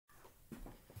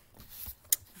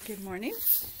Good morning.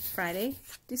 Friday,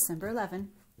 December 11.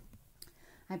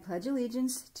 I pledge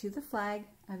allegiance to the flag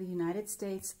of the United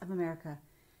States of America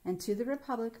and to the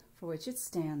republic for which it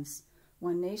stands,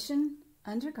 one nation,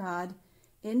 under God,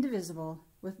 indivisible,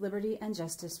 with liberty and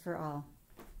justice for all.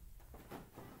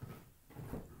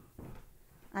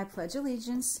 I pledge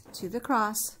allegiance to the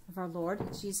cross of our Lord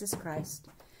Jesus Christ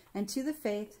and to the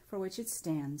faith for which it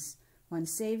stands, one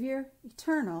Savior,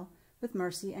 eternal, with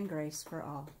mercy and grace for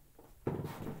all. All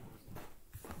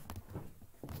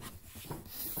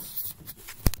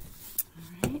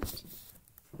right.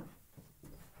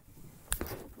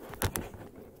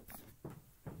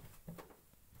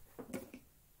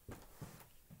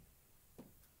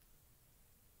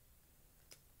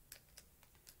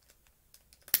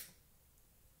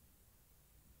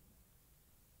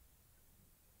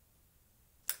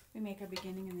 We make our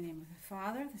beginning in the name of the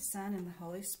Father, the Son, and the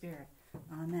Holy Spirit.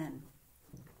 Amen.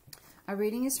 Our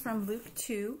reading is from Luke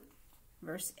 2,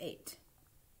 verse 8.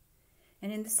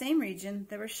 And in the same region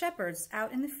there were shepherds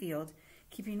out in the field,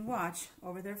 keeping watch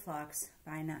over their flocks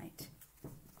by night.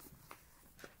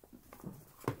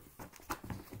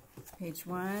 Page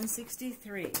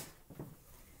 163.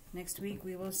 Next week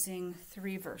we will sing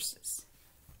 3 verses.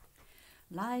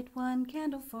 Light one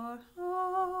candle for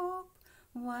hope,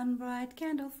 one bright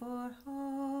candle for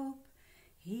hope.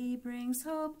 He brings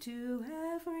hope to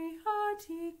every heart.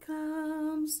 He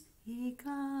comes, he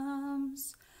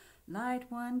comes. Light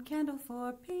one candle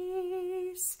for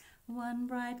peace, one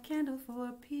bright candle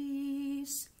for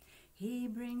peace. He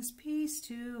brings peace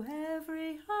to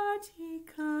every heart. He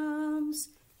comes,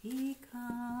 he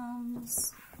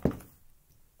comes.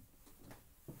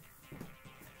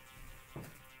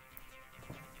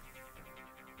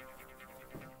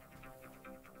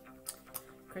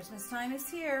 Christmas time is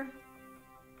here.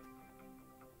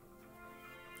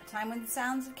 A time when the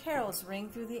sounds of carols ring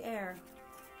through the air.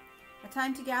 A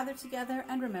time to gather together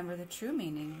and remember the true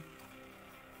meaning.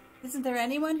 Isn't there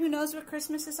anyone who knows what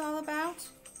Christmas is all about?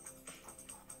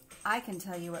 I can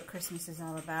tell you what Christmas is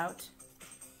all about.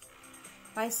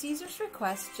 By Caesar's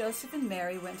request, Joseph and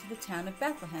Mary went to the town of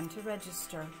Bethlehem to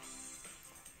register.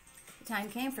 The time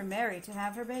came for Mary to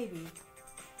have her baby.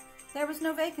 There was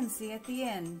no vacancy at the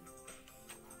inn.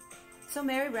 So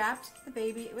Mary wrapped the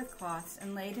baby with cloths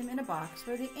and laid him in a box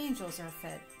where the angels are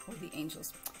fed.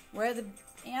 Where the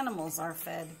animals are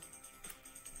fed.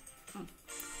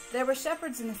 There were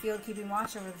shepherds in the field keeping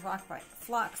watch over the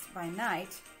flocks by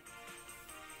night.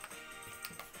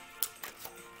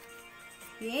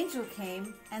 The angel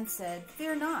came and said,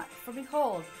 "Fear not, for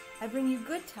behold, I bring you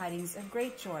good tidings of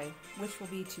great joy, which will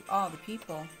be to all the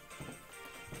people.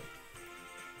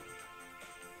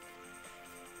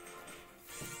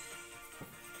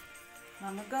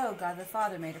 Long ago, God the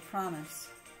Father made a promise.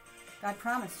 God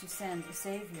promised to send a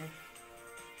Savior.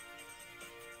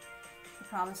 The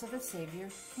promise of a Savior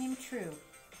came true.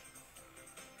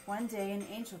 One day an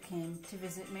angel came to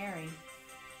visit Mary.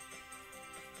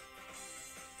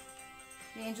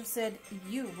 The angel said,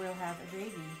 "You will have a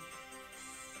baby.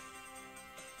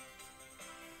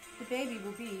 The baby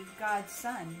will be God's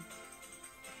son.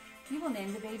 You will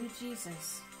name the baby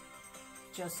Jesus."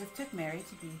 Joseph took Mary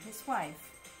to be his wife.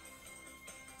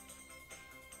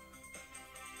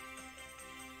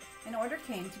 An order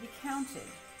came to be counted.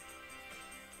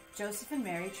 Joseph and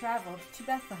Mary traveled to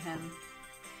Bethlehem.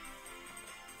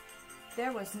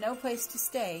 There was no place to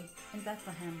stay in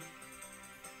Bethlehem.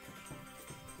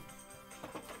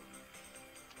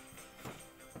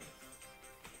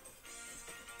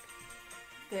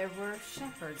 There were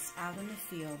shepherds out in the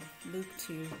field. Luke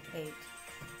 2:8.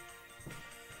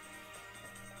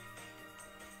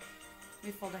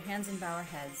 We fold our hands and bow our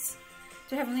heads.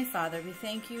 Dear Heavenly Father, we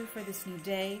thank you for this new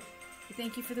day. We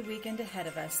thank you for the weekend ahead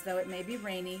of us. Though it may be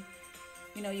rainy,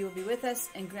 we know you will be with us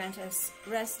and grant us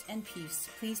rest and peace.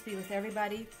 Please be with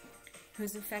everybody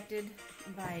who's affected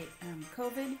by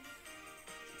COVID.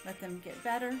 Let them get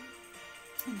better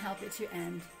and help it to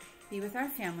end. Be with our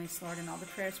families, Lord, and all the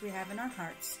prayers we have in our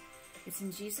hearts. It's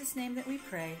in Jesus' name that we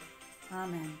pray.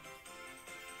 Amen.